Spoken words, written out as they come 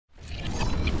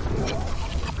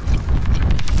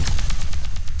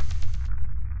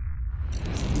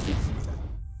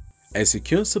A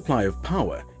secure supply of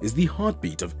power is the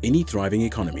heartbeat of any thriving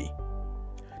economy.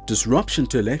 Disruption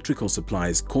to electrical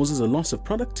supplies causes a loss of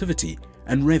productivity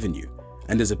and revenue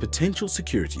and is a potential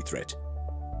security threat.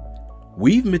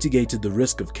 We've mitigated the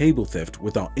risk of cable theft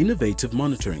with our innovative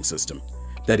monitoring system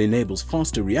that enables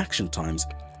faster reaction times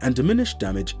and diminished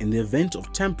damage in the event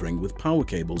of tampering with power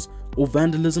cables or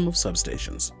vandalism of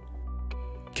substations.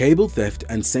 Cable theft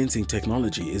and sensing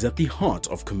technology is at the heart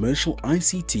of commercial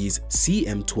ICT's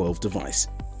CM12 device.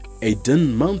 A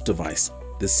DIN mount device,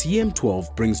 the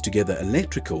CM12 brings together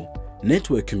electrical,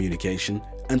 network communication,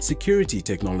 and security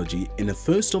technology in a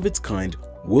first-of-its-kind,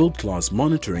 world-class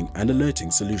monitoring and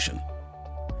alerting solution.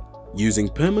 Using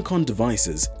Permaconn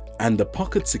devices and the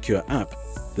Pocket Secure app,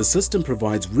 the system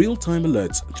provides real-time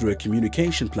alerts through a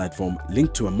communication platform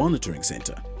linked to a monitoring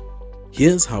center.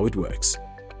 Here's how it works.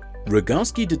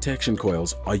 Rogowski detection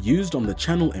coils are used on the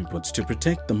channel inputs to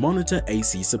protect the monitor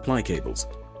AC supply cables.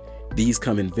 These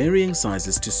come in varying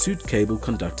sizes to suit cable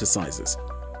conductor sizes.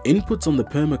 Inputs on the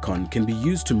Permaconn can be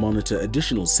used to monitor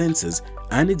additional sensors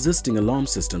and existing alarm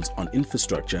systems on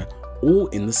infrastructure or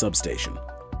in the substation.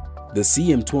 The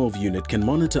CM12 unit can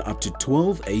monitor up to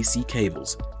 12 AC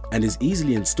cables and is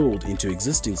easily installed into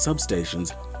existing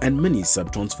substations and mini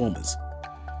sub-transformers.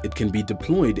 It can be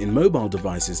deployed in mobile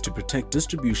devices to protect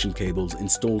distribution cables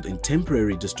installed in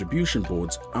temporary distribution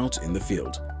boards out in the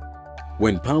field.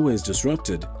 When power is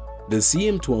disrupted, the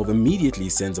CM12 immediately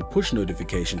sends a push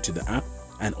notification to the app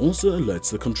and also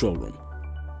alerts the control room.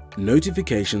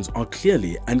 Notifications are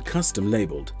clearly and custom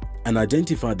labeled and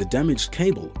identify the damaged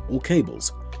cable or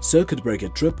cables, circuit breaker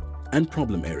trip, and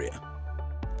problem area.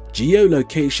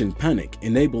 Geolocation panic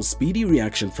enables speedy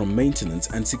reaction from maintenance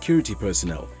and security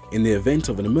personnel in the event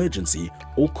of an emergency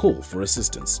or call for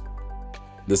assistance.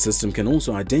 The system can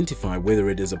also identify whether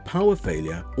it is a power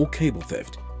failure or cable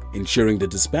theft, ensuring the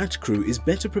dispatch crew is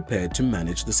better prepared to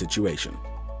manage the situation.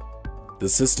 The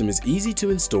system is easy to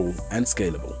install and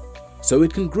scalable, so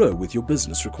it can grow with your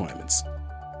business requirements.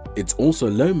 It's also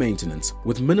low maintenance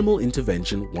with minimal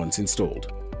intervention once installed.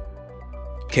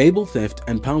 Cable theft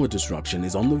and power disruption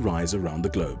is on the rise around the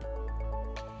globe.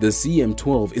 The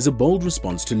CM12 is a bold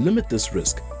response to limit this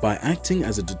risk by acting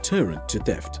as a deterrent to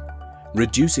theft,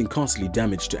 reducing costly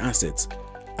damage to assets,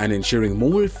 and ensuring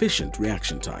more efficient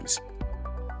reaction times.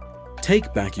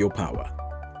 Take back your power.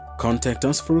 Contact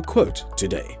us for a quote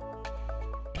today.